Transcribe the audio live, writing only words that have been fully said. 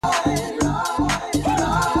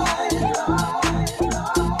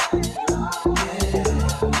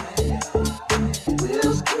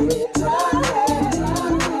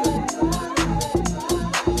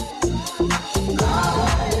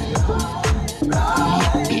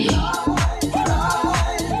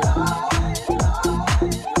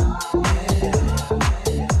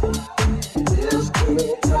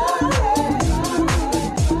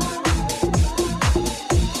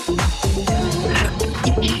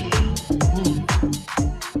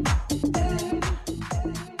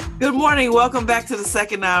morning. Welcome back to the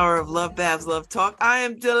second hour of Love Babs Love Talk. I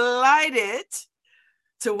am delighted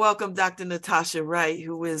to welcome Dr. Natasha Wright,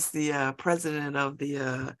 who is the president of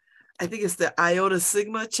the, I think it's the Iota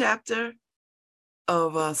Sigma chapter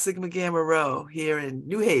of Sigma Gamma Rho here in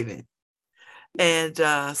New Haven. And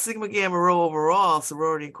Sigma Gamma Rho overall,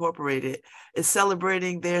 Sorority Incorporated, is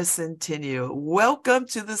celebrating their centennial. Welcome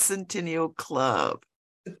to the Centennial Club.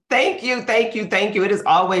 Thank you. It is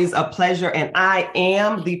always a pleasure. And I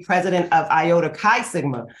am the president of Iota Chi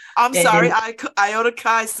Sigma. Iota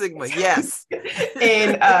Chi Sigma, yes.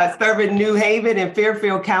 In serving New Haven and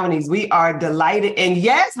Fairfield counties. We are delighted. And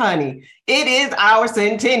yes, honey, it is our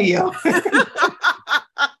centennial. Paint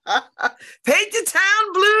the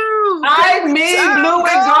town blue. I mean, blue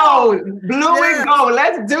and gold. Blue and gold.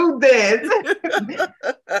 Let's do this.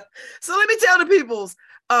 So let me tell the peoples.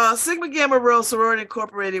 Sigma Gamma Rho Sorority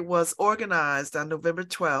Incorporated was organized on November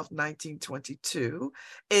 12, 1922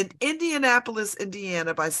 in Indianapolis,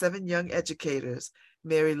 Indiana by 7 young educators,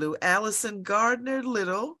 Mary Lou Allison Gardner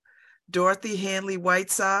Little, Dorothy Hanley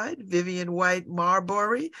Whiteside, Vivian White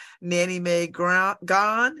Marbury, Nanny Mae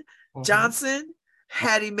Gahn Johnson,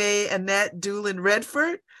 Hattie Mae Annette Doolin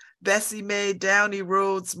Redford, Bessie Mae Downey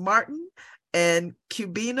Rhodes Martin, and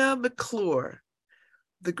Cubina McClure.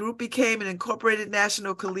 The group became an incorporated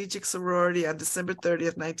national collegiate sorority on December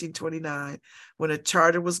 30th, 1929, when a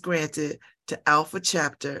charter was granted to Alpha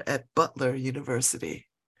Chapter at Butler University.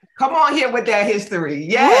 Come on here with that history.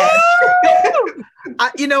 Yes.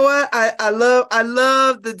 You know what? I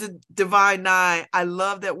love the Divine Nine. I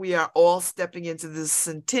love that we are all stepping into this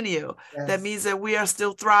centennial. Yes. That means that we are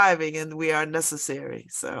still thriving and we are necessary.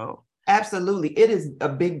 So absolutely. It is a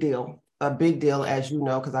big deal, as you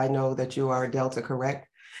know, because I know that you are Delta, correct?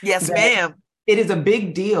 Yes, ma'am. It is a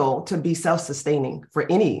big deal to be self-sustaining for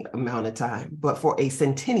any amount of time, but for a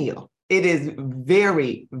centennial, it is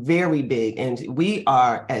very, very big. And we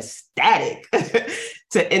are ecstatic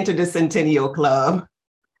to enter the Centennial Club.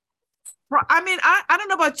 I mean, I don't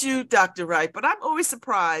know about you, Dr. Wright, but I'm always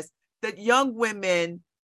surprised that young women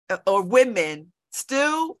or women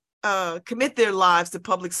still commit their lives to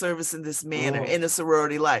public service in this manner in a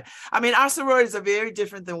sorority life. I mean, our sororities are very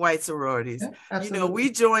different than white sororities. Yeah, you know,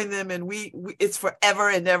 we join them and we it's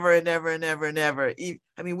forever and ever and ever and ever and ever.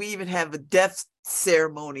 I mean, we even have a death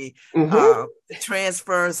ceremony to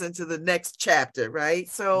transfer us into the next chapter, right?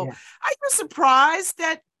 So yeah. Are you surprised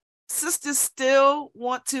that sisters still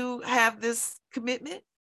want to have this commitment?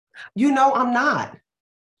 You know, I'm not.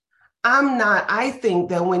 I think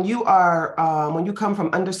that when you are, when you come from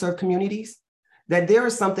underserved communities, that there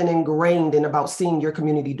is something ingrained in about seeing your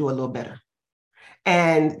community do a little better.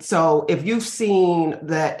 And so if you've seen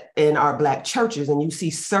that in our Black churches and you see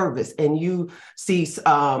service and you see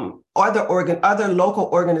other local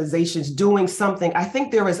organizations doing something, I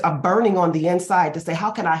think there is a burning on the inside to say, how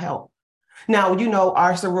can I help? Now, you know,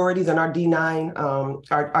 our sororities and our D9,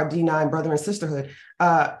 our D9 brother and sisterhood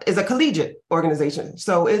is a collegiate organization.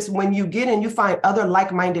 So it's when you get in, you find other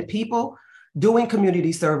like-minded people doing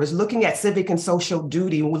community service, looking at civic and social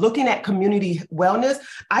duty, looking at community wellness.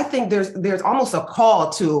 I think there's almost a call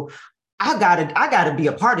to, I gotta be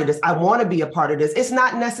a part of this. I want to be a part of this. It's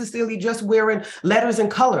not necessarily just wearing letters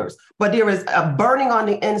and colors, but there is a burning on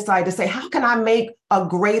the inside to say, how can I make a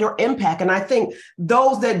greater impact? And I think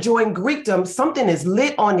those that join Greekdom, something is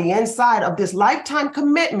lit on the inside of this lifetime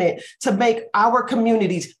commitment to make our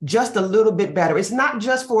communities just a little bit better. It's not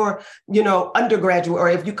just for, you know, undergraduate,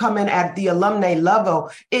 or if you come in at the alumni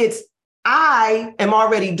level, it's I am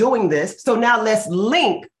already doing this. So now let's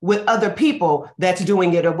link with other people that's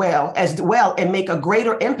doing it as well and make a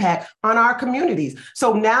greater impact on our communities.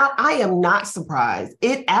 So now I am not surprised.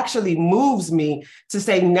 It actually moves me to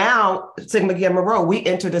say now, Sigma Gamma Rho, we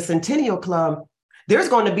enter the Centennial Club. There's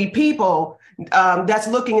going to be people that's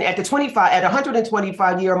looking at the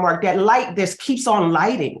 125-year mark, that light this keeps on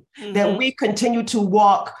lighting, that we continue to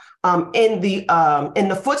walk in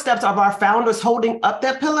the footsteps of our founders, holding up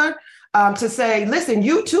that pillar. To say, listen,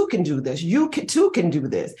 you too can do this. Too can do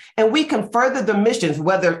this. And we can further the missions,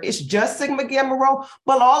 whether it's just Sigma Gamma Rho,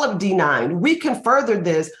 but all of D9. We can further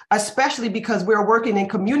this, especially because we're working in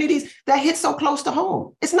communities that hit so close to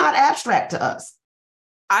home. It's not abstract to us.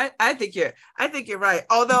 I think you're right.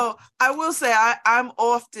 Although I will say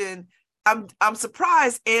I'm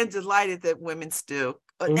surprised and delighted that women still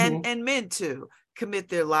and men too commit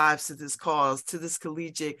their lives to this cause, to this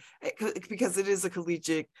collegiate, because it is a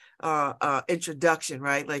collegiate introduction,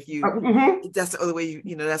 right? Like that's the other way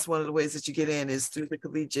that's one of the ways that you get in is through the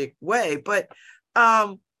collegiate way. But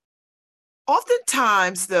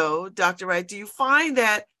oftentimes though, Dr. Wright, do you find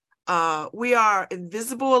that we are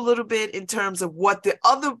invisible a little bit in terms of what the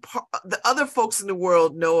other folks in the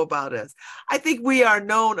world know about us. I think we are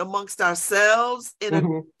known amongst ourselves in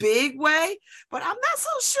a big way, but I'm not so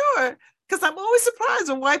sure, because I'm always surprised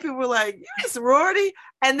when white people are like, "You're a sorority,"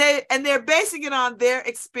 and they're basing it on their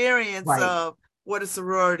experience of what a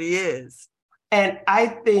sorority is. And I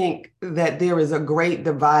think that there is a great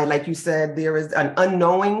divide. Like you said, there is an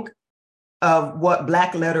unknowing of what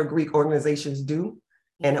Black letter Greek organizations do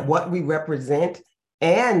and what we represent,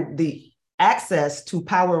 and the access to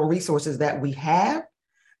power and resources that we have.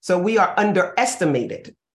 So we are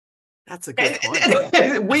underestimated. That's a good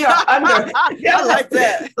point. We are under. I like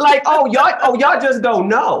that. Like, y'all just don't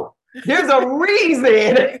know. There's a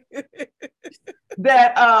reason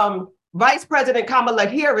that Vice President Kamala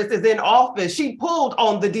Harris is in office. She pulled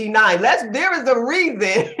on the D9. There is a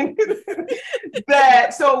reason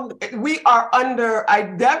that. So we are under. I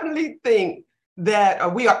definitely think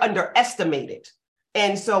that we are underestimated.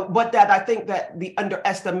 And so, but that I think that the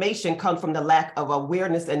underestimation comes from the lack of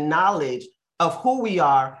awareness and knowledge of who we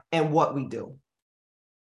are and what we do.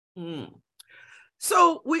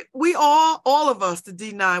 So we all of us, the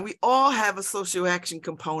D9, we all have a social action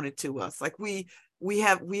component to us. Like we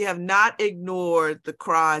have not ignored the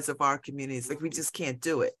cries of our communities. Like we just can't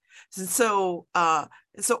do it. And so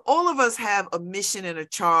all of us have a mission and a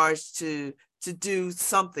charge to do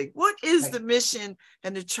something. What is the mission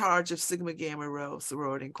and the charge of Sigma Gamma Rho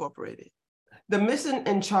Sorority Incorporated? The mission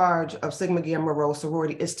and charge of Sigma Gamma Rho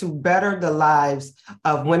Sorority is to better the lives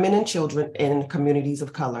of women and children in communities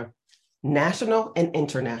of color, national and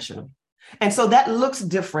international. And so that looks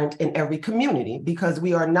different in every community, because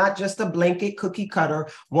we are not just a blanket cookie cutter,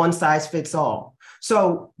 one size fits all.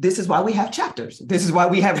 So this is why we have chapters. This is why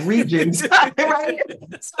we have regions, right?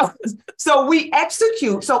 So we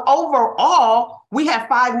execute. So overall, we have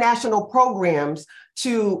 5 national programs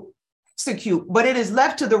to execute, but it is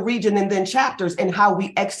left to the region and then chapters and how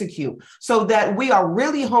we execute, so that we are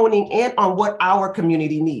really honing in on what our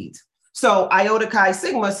community needs. So Iota Chi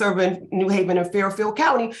Sigma serving New Haven and Fairfield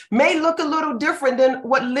County may look a little different than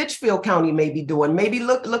what Litchfield County may be doing, maybe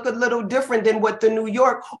look a little different than what the New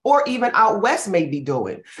York or even out west may be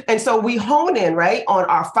doing. And so we hone in, right, on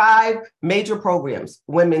our 5 major programs: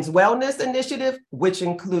 Women's Wellness Initiative, which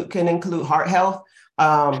can include heart health,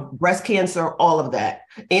 breast cancer, all of that,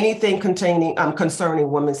 anything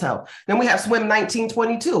concerning women's health. Then we have Swim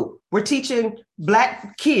 1922. We're teaching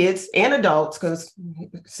Black kids and adults, because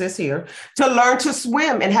sis here, to learn to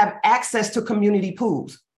swim and have access to community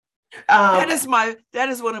pools. That is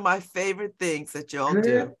one of my favorite things that y'all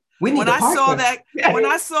do. When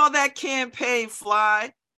I saw that campaign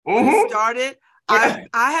fly, when it started, I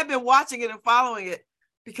have been watching it and following it,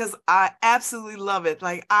 because I absolutely love it.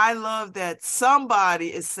 Like, I love that somebody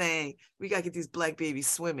is saying, we got to get these Black babies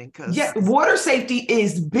swimming. Because water safety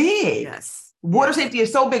is big. Yes. Water safety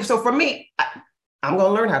is so big. So for me, I'm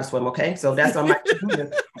going to learn how to swim, okay? So that's on my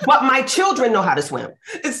children. But my children know how to swim.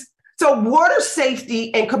 So water safety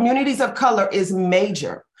in communities of color is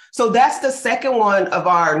major. So that's the second one of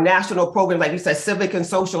our national program, like you said, civic and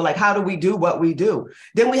social, like how do we do what we do?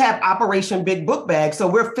 Then we have Operation Big Book Bag. So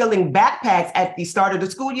we're filling backpacks at the start of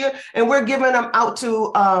the school year, and we're giving them out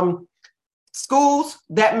to schools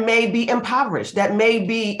that may be impoverished, that may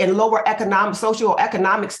be in lower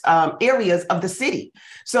socioeconomic areas of the city.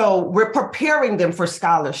 So we're preparing them for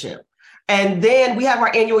scholarship. And then we have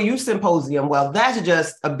our annual youth symposium. Well, that's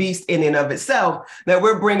just a beast in and of itself, that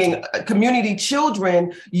we're bringing community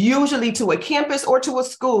children usually to a campus or to a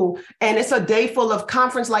school. And it's a day full of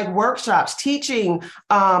conference-like workshops, teaching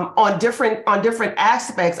on different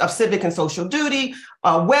aspects of civic and social duty,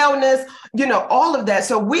 wellness, all of that.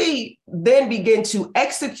 So we then begin to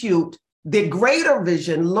execute the greater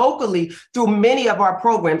vision locally through many of our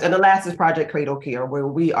programs. And the last is Project Cradle Care, where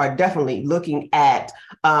we are definitely looking at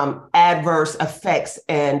adverse effects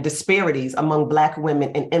and disparities among Black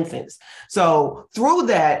women and infants. So through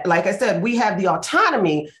that, like I said, we have the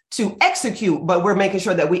autonomy to execute, but we're making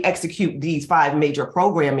sure that we execute these 5 major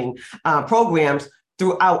programs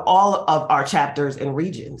throughout all of our chapters and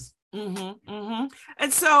regions.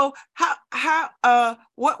 And so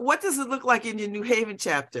what does it look like in your New Haven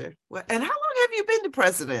chapter? And how long have you been the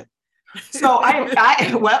president? So I'm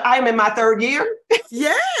in my 3rd year.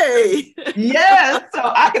 Yay! Yes.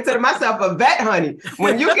 So I consider myself a vet, honey.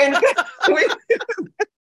 When you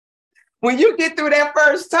get through that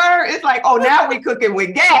first term, it's like, oh, now we cooking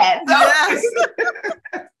with gas. So, yes.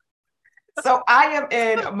 So I am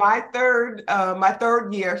in my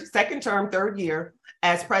third year, second term, 3rd year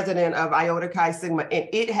as president of Iota Chi Sigma, and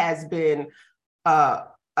it has been a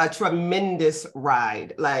tremendous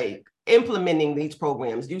ride. Like, implementing these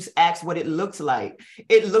programs. You asked what it looks like.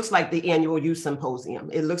 It looks like the annual youth symposium.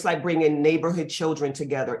 It looks like bringing neighborhood children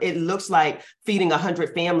together. It looks like feeding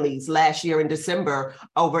 100 families last year in December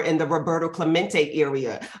over in the Roberto Clemente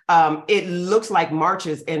area. It looks like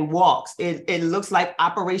marches and walks. It looks like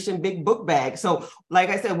Operation Big Book Bag. So like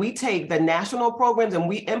I said, we take the national programs and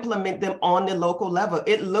we implement them on the local level.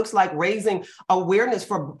 It looks like raising awareness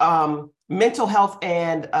for mental health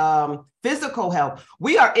and physical health.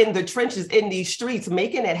 We are in the trenches, in these streets,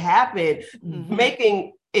 making it happen,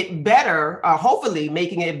 making it better, hopefully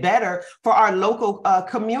making it better for our local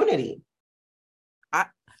community.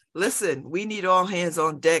 Listen, we need all hands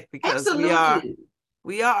on deck because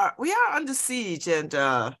we are under siege, and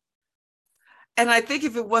I think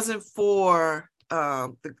if it wasn't for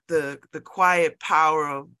the quiet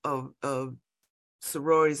power of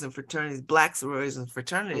sororities and fraternities, Black sororities and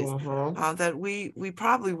fraternities, that we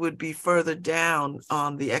probably would be further down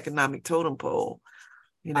on the economic totem pole.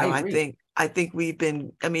 You know, I think we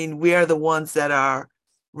are the ones that are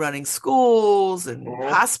running schools and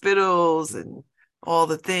hospitals and all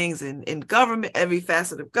the things in government, every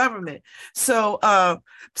facet of government. So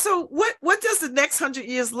what does the next 100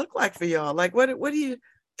 years look like for y'all? Like, what do you?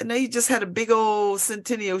 I know you just had a big old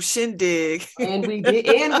centennial shindig. And we did.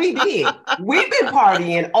 We've been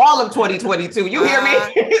partying all of 2022. You hear me?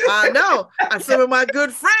 I know. Some of my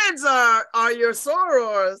good friends are your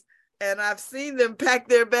sorors, and I've seen them pack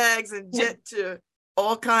their bags and jet to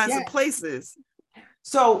all kinds of places.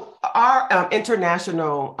 So our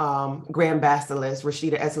international Grand Basilisk,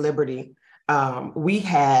 Rashida S. Liberty, we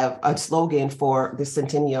have a slogan for the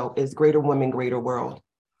centennial is Greater Women, Greater World.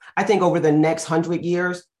 I think over the next 100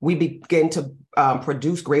 years, we begin to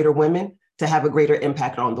produce greater women to have a greater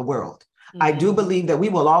impact on the world. I do believe that we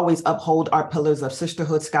will always uphold our pillars of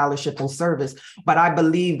sisterhood, scholarship, and service. But I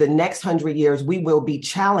believe the next 100 years, we will be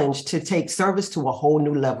challenged to take service to a whole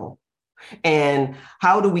new level. And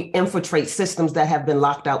how do we infiltrate systems that have been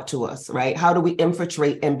locked out to us, right? How do we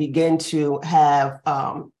infiltrate and begin to have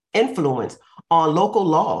influence on local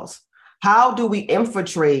laws? How do we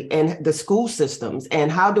infiltrate in the school systems?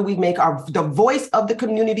 And how do we make the voice of the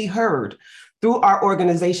community heard through our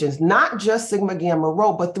organizations, not just Sigma Gamma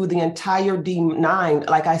Rho, but through the entire D9?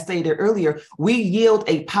 Like I stated earlier, we yield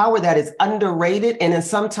a power that is underrated and is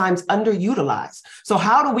sometimes underutilized. So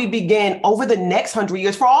how do we begin over the next 100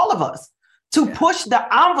 years for all of us to push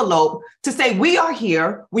the envelope to say we are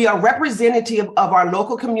here, we are representative of our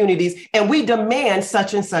local communities, and we demand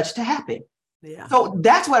such and such to happen? Yeah. So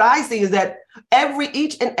that's what I see is that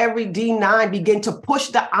each and every D9 begin to push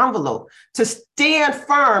the envelope to stand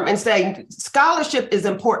firm and say scholarship is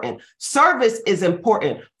important, service is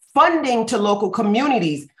important, funding to local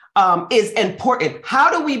communities is important.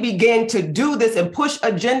 How do we begin to do this and push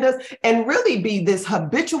agendas and really be this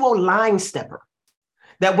habitual line stepper?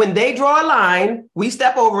 That when they draw a line, we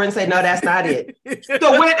step over and say, no, that's not it.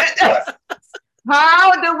 So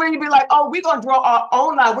how do we be like, oh, we're going to draw our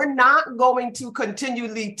own line? We're not going to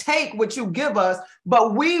continually take what you give us,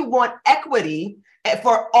 but we want equity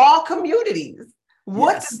for all communities.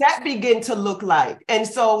 What does that begin to look like? And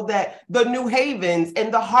so that the New Havens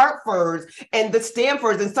and the Hartfords and the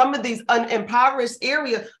Stanfords and some of these unimpoverished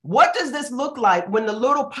areas, what does this look like when the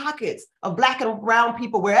little pockets of Black and brown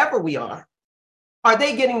people, wherever we are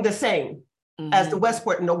they getting the same as the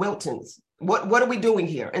Westport and the Wiltons? What are we doing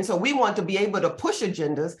here? And so we want to be able to push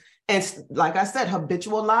agendas and, like I said,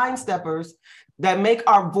 habitual line steppers that make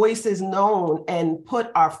our voices known and put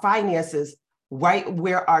our finances right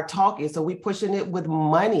where our talk is. So we're pushing it with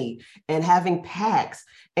money and having PACs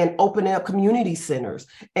and opening up community centers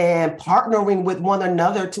and partnering with one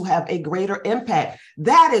another to have a greater impact.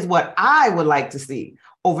 That is what I would like to see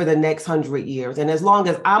over the next 100 years. And as long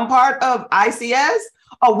as I'm part of ICS,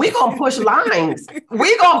 we're going to push lines.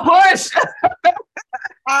 We're going to push.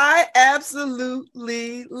 I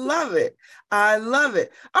absolutely love it. I love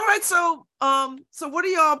it. All right. So what are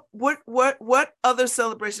y'all, what other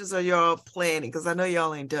celebrations are y'all planning? Because I know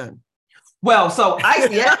y'all ain't done. Well, so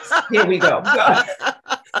ICS, here we go.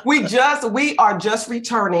 We are just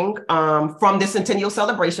returning from the Centennial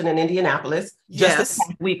celebration in Indianapolis just this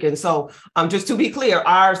past weekend. So just to be clear,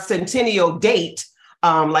 our Centennial date,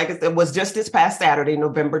 like I said, was just this past Saturday,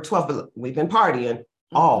 November 12th. But we've been partying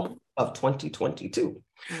all of 2022.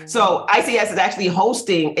 So ICS is actually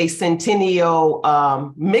hosting a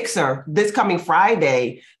Centennial mixer this coming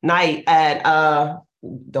Friday night at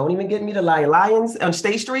don't even get me to Lions on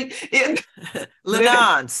State Street.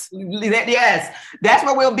 Lenon's. Yes, that's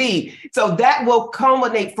where we'll be. So that will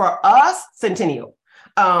culminate for us, Centennial.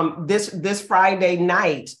 this Friday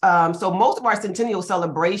night. So most of our centennial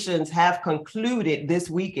celebrations have concluded this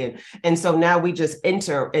weekend. And so now we just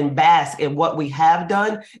enter and bask in what we have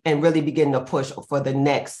done and really begin to push for the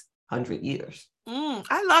next 100 years.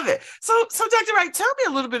 I love it. So Dr. Wright, tell me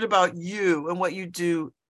a little bit about you and what you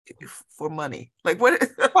do for money. Like what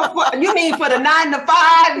you mean for the 9 to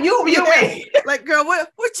 5? You mean like, girl,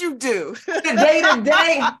 what you do the day to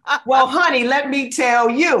day? Well, honey, let me tell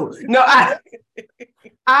you. No,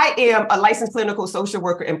 I am a licensed clinical social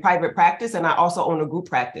worker in private practice, and I also own a group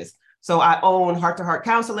practice. So I own Heart to Heart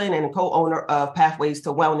Counseling and co-owner of Pathways to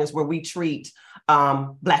Wellness, where we treat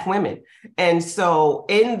Black women. And so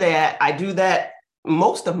in that, I do that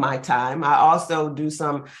most of my time. I also do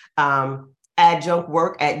some adjunct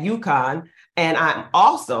work at UConn, and I'm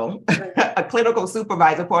also a clinical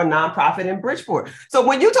supervisor for a nonprofit in Bridgeport. So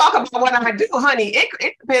when you talk about what I do, honey,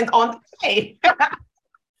 it depends on the day.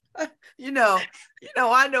 You know,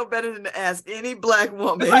 I know better than to ask any Black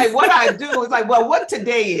woman. Like what I do is like, well, what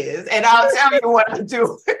today is, and I'll tell you what I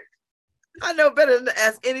do. I know better than to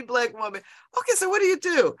ask any Black woman. Okay, so what do you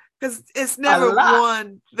do? Because it's never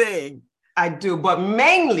one thing. I do, but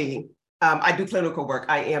mainly I do clinical work.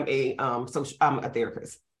 I am I'm a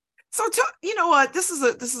therapist. So you know what? This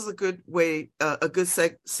is a good way, a good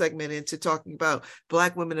segment into talking about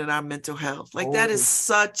Black women and our mental health. Like that is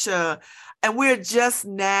such a, and we're just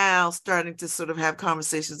now starting to sort of have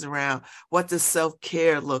conversations around what does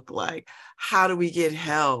self-care look like? How do we get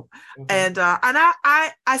help? And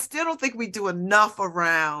I still don't think we do enough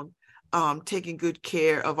around taking good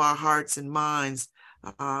care of our hearts and minds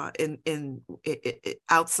in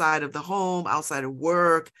outside of the home, outside of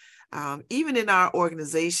work, even in our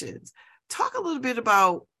organizations. Talk a little bit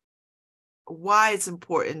about why it's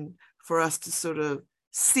important for us to sort of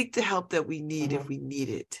seek the help that we need if we need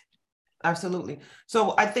it. Absolutely.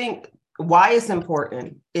 So I think why it's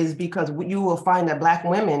important is because you will find that Black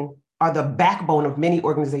women are the backbone of many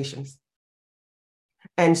organizations.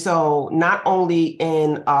 And so not only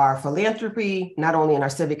in our philanthropy, not only in our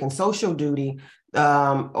civic and social duty,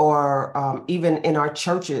 or even in our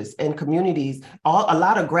churches and communities, a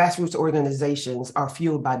lot of grassroots organizations are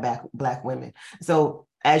fueled by Black women. So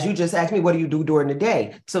as you just asked me, what do you do during the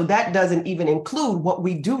day? So that doesn't even include what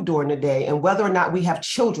we do during the day and whether or not we have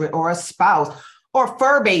children or a spouse or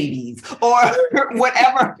fur babies or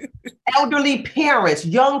whatever, elderly parents,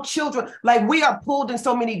 young children. Like we are pulled in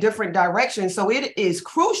so many different directions. So it is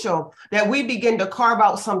crucial that we begin to carve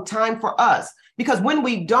out some time for us, because when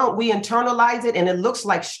we don't, we internalize it and it looks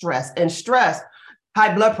like stress, and stress,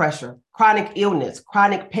 high blood pressure, chronic illness,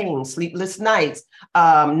 chronic pain, sleepless nights,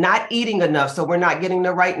 not eating enough. So we're not getting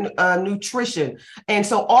the right nutrition. And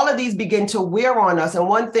so all of these begin to wear on us. And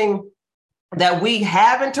one thing that we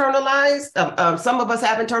have internalized, some of us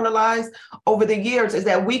have internalized over the years, is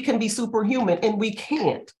that we can be superhuman, and we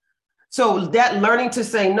can't. So that learning to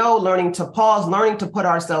say no, learning to pause, learning to put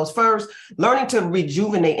ourselves first, learning to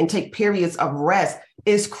rejuvenate and take periods of rest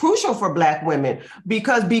is crucial for Black women,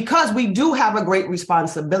 because we do have a great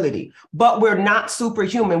responsibility, but we're not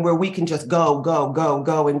superhuman where we can just go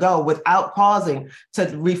without pausing to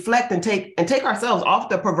reflect and take ourselves off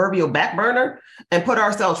the proverbial back burner and put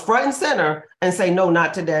ourselves front and center and say, no,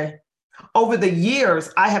 not today. Over the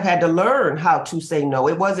years, I have had to learn how to say no.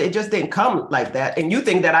 It just didn't come like that. And you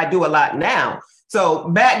think that I do a lot now. So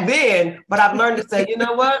back then, but I've learned to say, you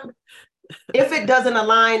know what? If it doesn't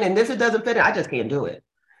align and if it doesn't fit, I just can't do it.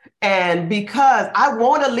 And because I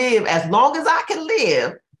want to live as long as I can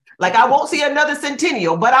live, like I won't see another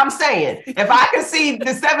centennial, but I'm saying if I can see the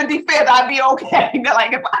 75th, I'd be okay.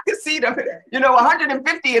 Like if I can see the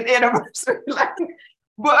 150th anniversary, like,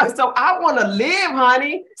 but so I want to live,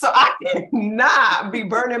 honey. So I cannot be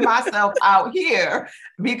burning myself out here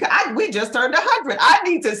because we just turned 100. I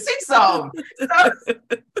need to see some.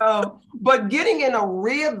 But getting in a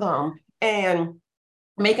rhythm and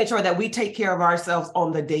making sure that we take care of ourselves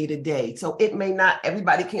on the day to day. So it may not,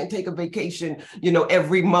 everybody can't take a vacation,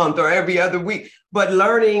 every month or every other week, but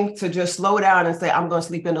learning to just slow down and say, I'm going to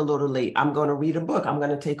sleep in a little late. I'm going to read a book. I'm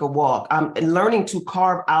going to take a walk. And learning to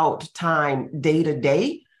carve out time day to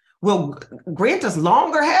day will grant us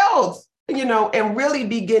longer health, and really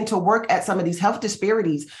begin to work at some of these health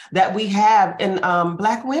disparities that we have in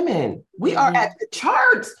Black women. We are at the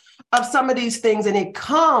charts of some of these things, and it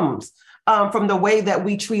comes from the way that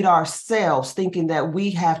we treat ourselves, thinking that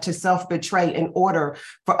we have to self-betray in order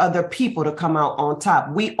for other people to come out on top.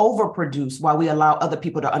 We overproduce while we allow other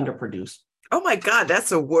people to underproduce. Oh my God,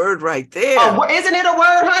 that's a word right there. Oh, isn't it a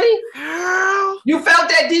word, honey? You felt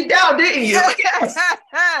that deep down, didn't you? Yes.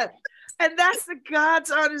 And that's the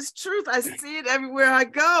God's honest truth. I see it everywhere I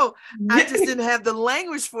go. I just didn't have the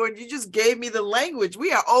language for it. You just gave me the language.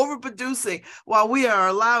 We are overproducing while we are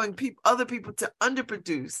allowing other people to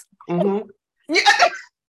underproduce. Mm-hmm.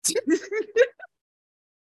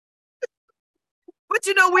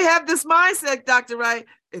 But we have this mindset, Dr. Wright.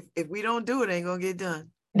 If we don't do it, it ain't gonna get done.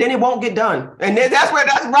 Then it won't get done. And then that's right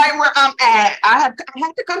where I'm at. I had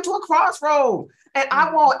to come to a crossroad. And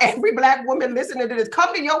I want every Black woman listening to this,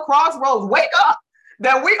 come to your crossroads, wake up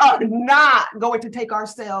that we are not going to take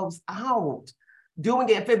ourselves out doing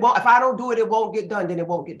it. If I don't do it, it won't get done, then it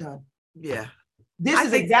won't get done. Yeah. This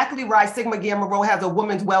is exactly right. Sigma Gamma Rho has a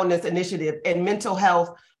women's wellness initiative, and mental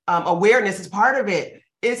health awareness is part of it.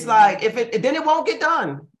 It's like, then it won't get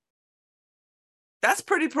done. That's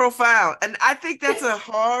pretty profound. And I think that is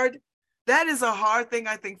a hard thing,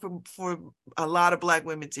 I think, for a lot of Black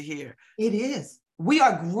women to hear. It is. We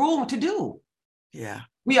are groomed to do. Yeah.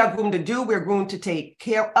 We are groomed to do. We're groomed to take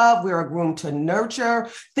care of. We are groomed to nurture.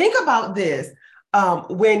 Think about this.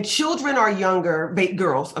 When children are younger,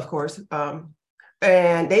 girls, of course,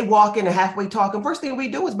 and they walk in and halfway talking, first thing we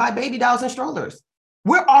do is buy baby dolls and strollers.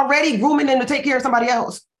 We're already grooming them to take care of somebody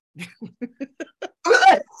else.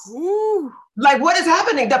 Like, what is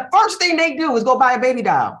happening? The first thing they do is go buy a baby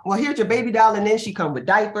doll. Well, here's your baby doll, and then she come with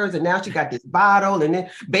diapers, and now she got this bottle, and then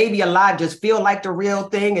baby alive just feel like the real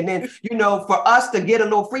thing. And then, for us to get a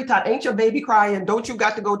little free time, ain't your baby crying? Don't you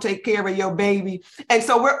got to go take care of your baby? And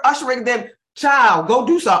so we're ushering them, child, go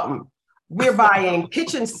do something. We're buying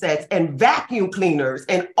kitchen sets and vacuum cleaners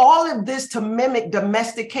and all of this to mimic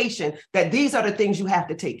domestication, that these are the things you have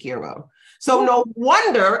to take care of. So no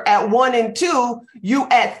wonder at 1 and 2, you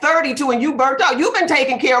at 32 and you burnt out. You've been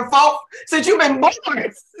taking care of folk since you've been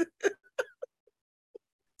born.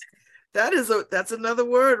 That's another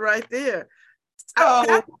word right there. So,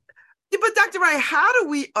 but Dr. Wright, how do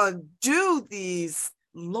we undo these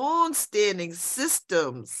long-standing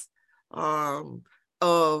systems of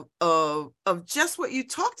just what you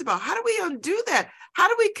talked about? How do we undo that? How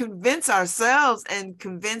do we convince ourselves and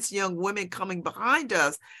convince young women coming behind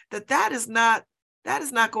us that is not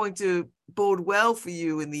going to bode well for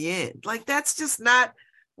you in the end? Like, that's just not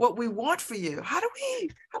what we want for you. How do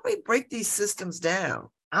we break these systems down?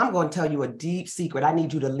 I'm going to tell you a deep secret. I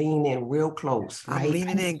need you to lean in real close, right? I'm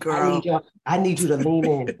leaning in, girl. I need you to lean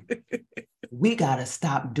in. We got to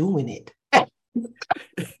stop doing it.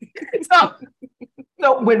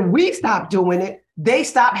 So when we stop doing it, they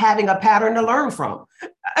stop having a pattern to learn from.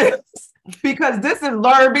 Because this is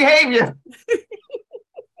learned behavior.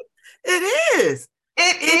 It is.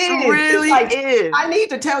 It really is. I need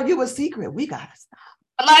to tell you a secret. We got to stop.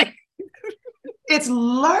 Like, it's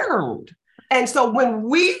learned. And so when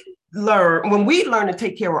we learn to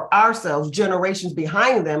take care of ourselves, generations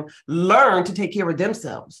behind them learn to take care of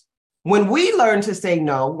themselves. When we learn to say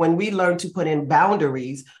no, when we learn to put in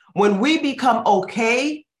boundaries, when we become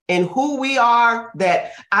okay in who we are,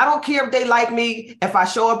 that I don't care if they like me, if I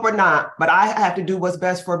show up or not, but I have to do what's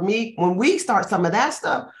best for me. When we start some of that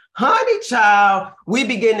stuff, honey child, we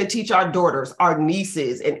begin to teach our daughters, our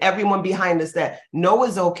nieces, and everyone behind us that no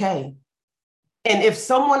is okay. And if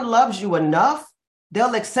someone loves you enough,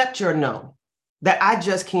 they'll accept your no, that I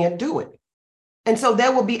just can't do it. And so they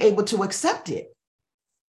will be able to accept it.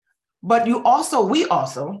 But we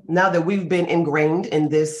also, now that we've been ingrained in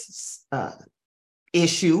this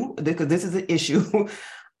issue, because this is an issue,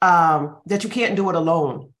 that you can't do it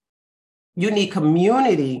alone. You need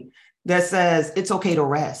community that says it's okay to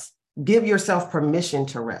rest. Give yourself permission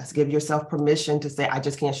to rest. Give yourself permission to say, I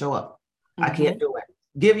just can't show up. Mm-hmm. I can't do it.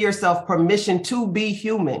 Give yourself permission to be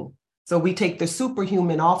human. So we take the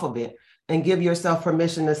superhuman off of it and give yourself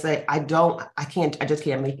permission to say, I just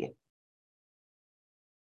can't make it.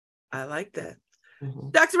 I like that.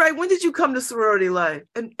 Mm-hmm. Dr. Wright, when did you come to sorority life?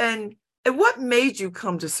 And what made you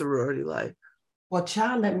come to sorority life? Well,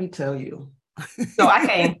 child, let me tell you. So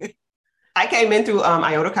I came in through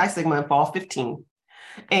Iota Chi Sigma in fall 15.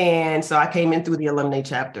 And so I came in through the alumni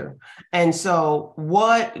chapter. And so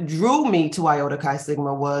what drew me to Iota Chi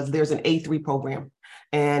Sigma was there's an A3 program.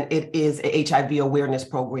 And it is an HIV awareness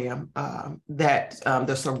program that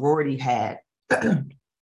the sorority had.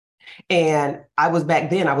 And I was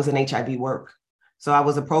in HIV work. So I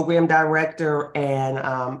was a program director, and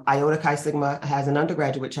Iota Chi Sigma has an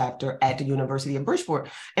undergraduate chapter at the University of Bridgeport.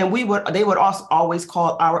 And they would also always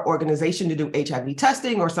call our organization to do HIV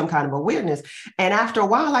testing or some kind of awareness. And after a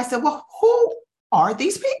while, I said, well, who are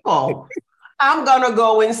these people? I'm going to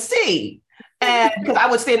go and see. And because I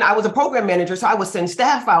was a program manager, so I would send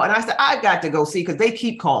staff out, and I said, I got to go see because they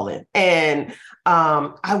keep calling. And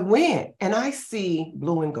I went and I see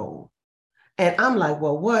blue and gold. And I'm like,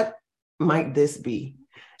 well, what might this be?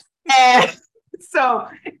 And so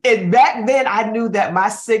back then I knew that my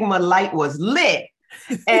Sigma light was lit.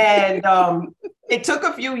 And it took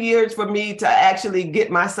a few years for me to actually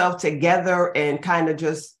get myself together and kind of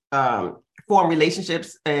just form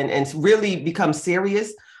relationships and really become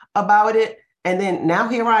serious about it. And then now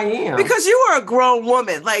here I am. Because you were a grown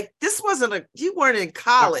woman. Like this wasn't you weren't in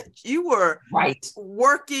college. You were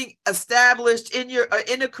working, established in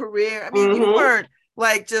a career. I mean, you weren't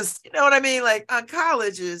like just, you know what I mean? Like on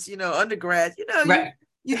colleges, undergrad,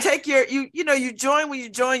 you take you join when you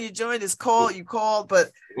join this call, you called,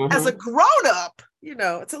 but as a grown up,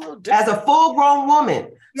 it's a little different. As a full grown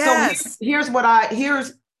woman. Yes. So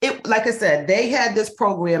here's it. Like I said, they had this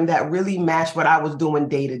program that really matched what I was doing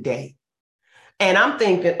day to day. And I'm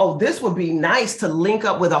thinking, oh, this would be nice to link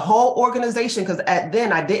up with a whole organization. Because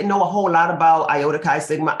then I didn't know a whole lot about Iota Chi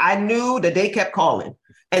Sigma. I knew that they kept calling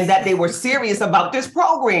and that they were serious about this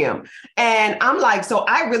program. And I'm like, so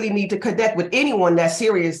I really need to connect with anyone that's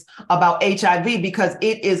serious about HIV because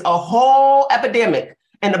it is a whole epidemic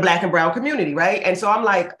in the Black and brown community, right? And so I'm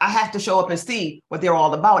like, I have to show up and see what they're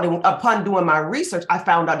all about. And upon doing my research, I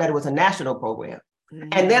found out that it was a national program.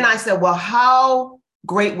 And then I said, well, how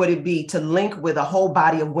great would it be to link with a whole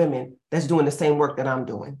body of women that's doing the same work that I'm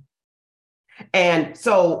doing? And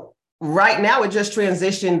so right now it just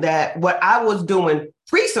transitioned that what I was doing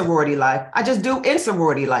pre-sorority life, I just do in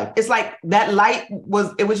sorority life. It's like that light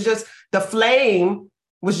was just, the flame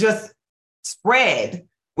was just spread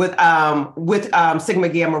with Sigma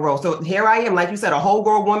Gamma Rho. So here I am, like you said, a whole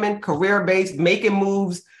girl woman, career-based, making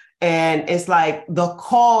moves. And it's like the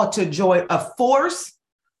call to join a force,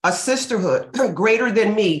 a sisterhood greater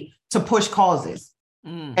than me to push causes.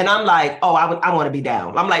 And I'm like, oh, I want to be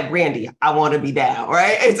down. I'm like, Brandy, I want to be down,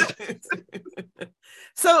 right?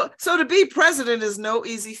 So to be president is no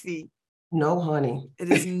easy feat. No, honey. It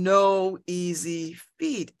is no easy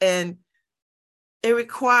feat. And it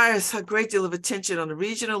requires a great deal of attention on the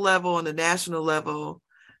regional level, on the national level,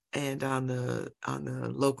 and on the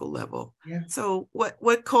local level. Yeah. So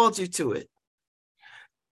what called you to it?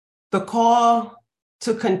 The call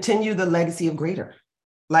to continue the legacy of Greater.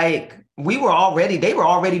 Like they were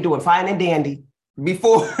already doing fine and dandy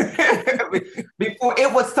before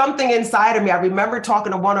it was something inside of me. I remember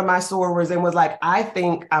talking to one of my sorors and was like, I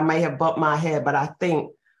think I may have bumped my head, but I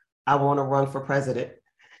think I want to run for president.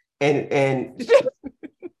 And when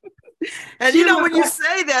you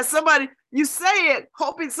say that, you say it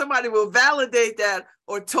hoping somebody will validate that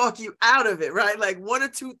or talk you out of it, right? Like one or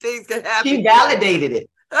two things can happen. She validated it.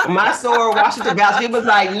 My soror, Washington Val, she was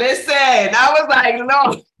like, listen. I was like,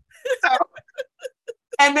 no.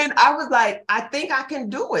 And then I was like, I think I can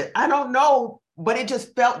do it. I don't know, but it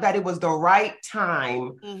just felt that it was the right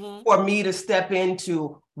time for me to step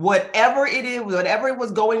into whatever it is, whatever it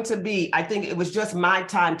was going to be. I think it was just my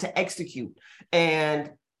time to execute.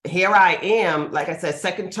 And here I am, like I said,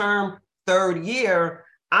 second term, third year,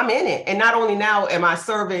 I'm in it. And not only now am I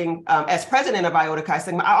serving as president of Iota Chi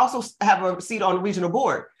Sigma, I also have a seat on the regional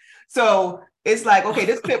board. So it's like, okay,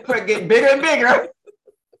 this footprint get bigger and bigger.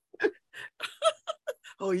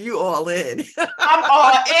 Oh, you all in. I'm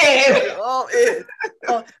all in. All in.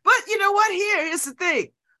 But you know what? Here's the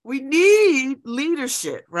thing. We need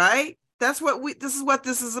leadership, right? This is what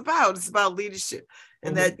this is about. It's about leadership.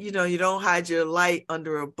 And that, you don't hide your light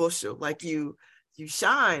under a bushel. Like you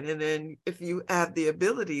shine. And then if you have the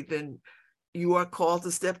ability, then you are called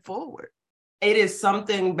to step forward. It is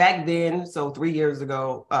something back then. So 3 years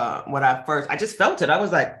ago, when I just felt it. I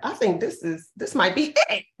was like, I think this might be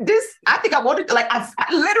it. I think I wanted to, like, I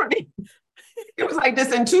literally, it was like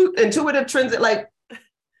this intuitive transit, like,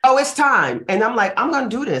 oh, it's time. And I'm like, I'm going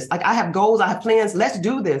to do this. Like, I have goals, I have plans. Let's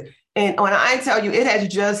do this. And when I tell you,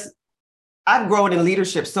 I've grown in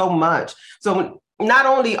leadership so much. So not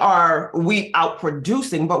only are we out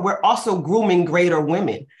producing, but we're also grooming greater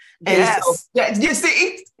women. And yes. So, you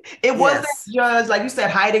see, it wasn't just, like you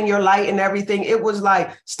said, hiding your light and everything. It was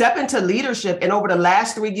like step into leadership. And over the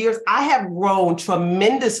last 3 years, I have grown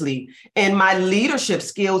tremendously in my leadership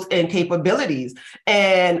skills and capabilities.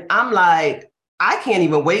 And I'm like, I can't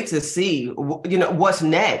even wait to see, what's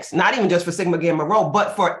next. Not even just for Sigma Gamma Rho,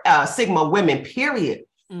 but for Sigma women, period.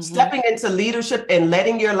 Mm-hmm. Stepping into leadership and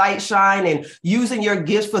letting your light shine and using your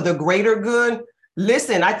gifts for the greater good.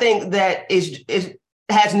 Listen, I think that it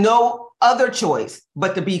has no other choice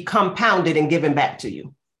but to be compounded and given back to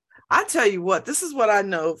you. I tell you what, this is what I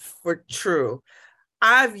know for true.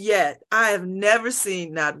 I have never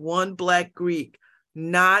seen not one Black Greek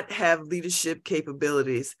not have leadership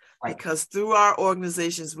capabilities, right? Because through our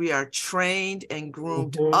organizations, we are trained and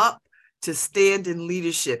groomed up to stand in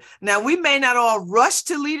leadership. Now, we may not all rush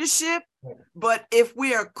to leadership, But if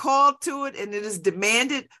we are called to it and it is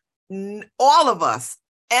demanded, all of us,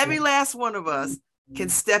 every last one of us, can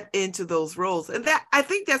step into those roles. And that, I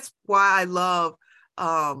think that's why I love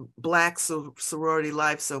Black sorority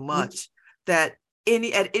life so much, that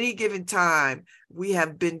at any given time, we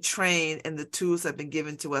have been trained and the tools have been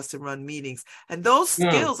given to us to run meetings. And those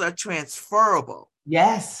skills are transferable.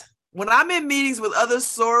 Yes. When I'm in meetings with other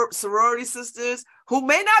sorority sisters who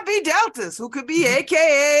may not be Deltas, who could be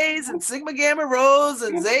AKAs and Sigma Gamma Rhos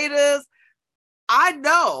and Zetas, I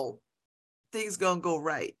know things gonna go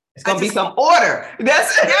right. It's gonna be some order.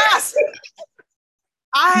 That's yes.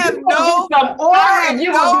 I have some order, and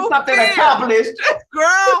you will do something accomplished.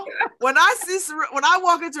 Girl, when I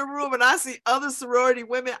walk into a room and I see other sorority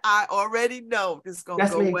women, I already know it's gonna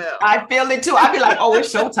go well. I feel it too. I be like, oh,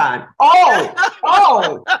 it's showtime.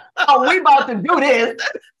 Oh, we about to do this.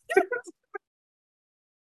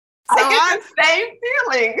 I get the same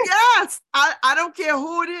feeling. Yes, I don't care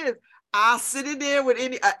who it is. I'll sit in there with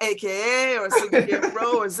any AKA or Sigma Gamma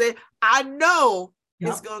Rho or say, I know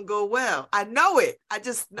it's gonna go well. I know it. I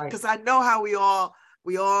just because I know how we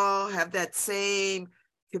all have that same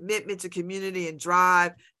commitment to community and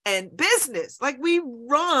drive and business. Like we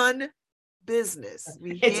run business.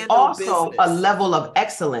 It's also a level of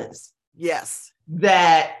excellence. Yes.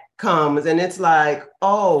 That comes, and it's like,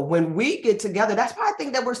 oh, when we get together, that's why I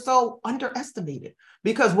think that we're so underestimated.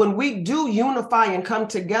 Because when we do unify and come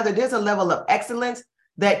together, there's a level of excellence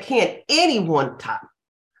that can't anyone top.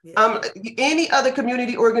 Yeah. Any other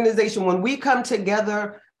community organization, when we come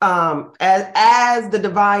together as the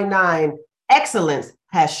Divine Nine, excellence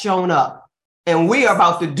has shown up, and we are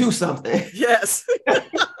about to do something. Yes.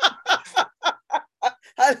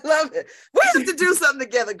 I love it. We have to do something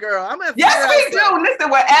together, girl. I'm gonna. Yes, we do.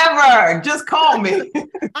 Listen, whatever. Just call me.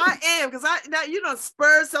 I am, because now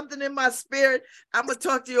spur something in my spirit. I'm gonna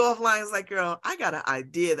talk to you offline. It's like, girl, I got an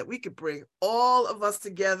idea that we could bring all of us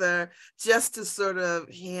together just to sort of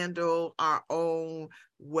handle our own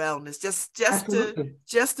wellness, just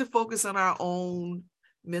to focus on our own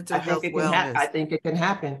mental health wellness. I think it can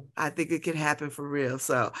happen. I think it can happen for real.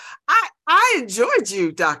 So I enjoyed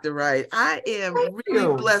you, Dr. Wright. I am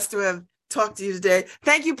really blessed to have talked to you today.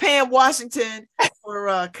 Thank you, Pam Washington,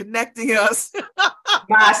 for connecting us.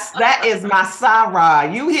 That is my Sarah.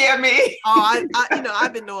 You hear me? Oh,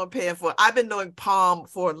 I've been knowing Pam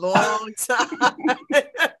for a long time.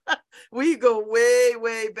 We go way,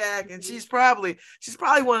 way back, and she's probably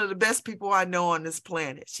one of the best people I know on this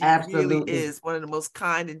planet. She really is one of the most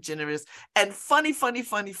kind and generous and funny.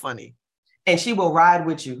 And she will ride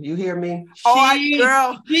with you. You hear me?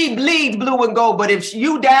 Girl. She bleeds blue and gold, but if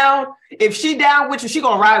she down with you, she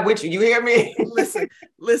gonna ride with you. You hear me?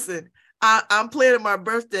 Listen. I'm planning my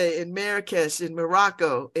birthday in Marrakesh in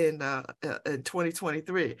Morocco in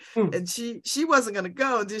 2023. And she wasn't gonna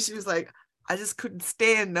go. And then she was like, I just couldn't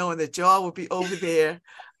stand knowing that y'all would be over there.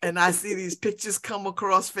 And I see these pictures come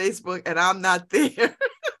across Facebook and I'm not there.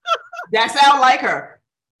 That sounds like her.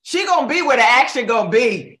 She gonna be where the action gonna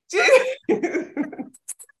be.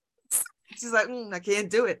 She's like, I can't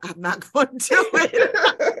do it. I'm not going to do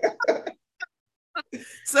it.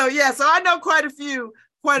 So I know quite a few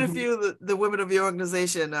of the women of the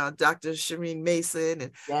organization, Dr. Shireen Mason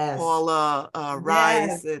and Paula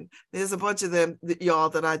Rice, and there's a bunch of them, y'all,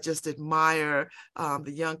 that I just admire.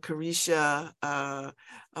 The young Carisha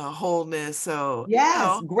Wholeness. So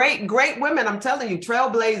great women. I'm telling you,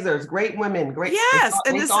 trailblazers, great women, great. Yes,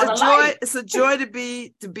 and it's a joy to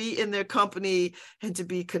be in their company and to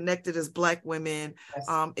be connected as Black women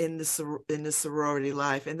in the sorority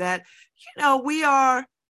life, and that we are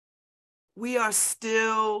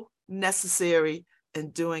still necessary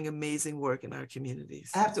and doing amazing work in our communities.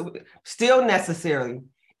 Absolutely. Still necessary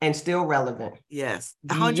and still relevant. Yes.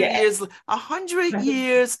 100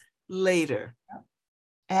 years later.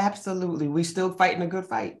 Absolutely. We still fighting a good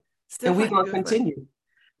fight. And we're going to continue.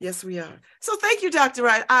 Yes, we are. So thank you, Dr.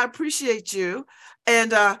 Wright. I appreciate you.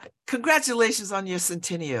 And congratulations on your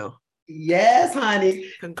centennial. Yes, honey.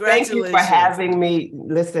 Congratulations. Thank you for having me.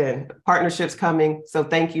 Listen, partnerships coming. So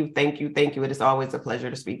thank you. It is always a pleasure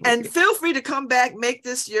to speak with you. And feel free to come back, make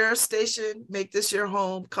this your station, make this your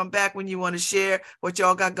home. Come back when you want to share what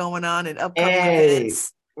y'all got going on in upcoming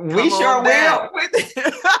events. We sure will.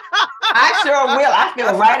 I sure will. I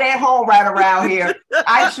feel right at home right around here.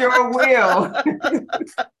 I sure will.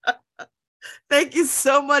 Thank you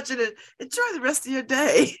so much, and enjoy the rest of your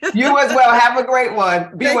day. You as well. Have a great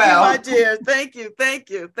one. Be well. Thank you, my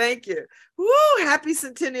dear. Thank you. Woo! Happy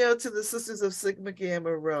centennial to the Sisters of Sigma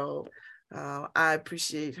Gamma Rho. I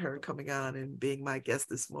appreciate her coming on and being my guest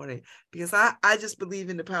this morning, because I just believe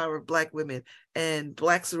in the power of Black women and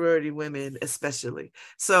Black sorority women especially.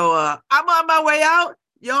 So I'm on my way out.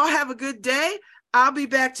 Y'all have a good day. I'll be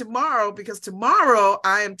back tomorrow, because tomorrow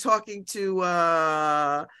I am talking to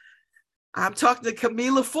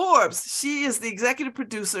Camila Forbes. She is the executive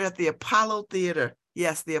producer at the Apollo Theater.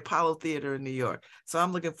 Yes, the Apollo Theater in New York. So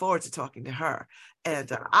I'm looking forward to talking to her.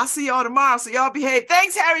 And I'll see y'all tomorrow. So y'all behave.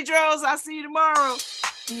 Thanks, Harry Droz. I'll see you tomorrow.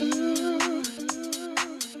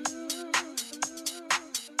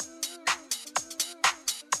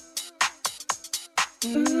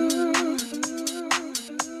 Mm-hmm.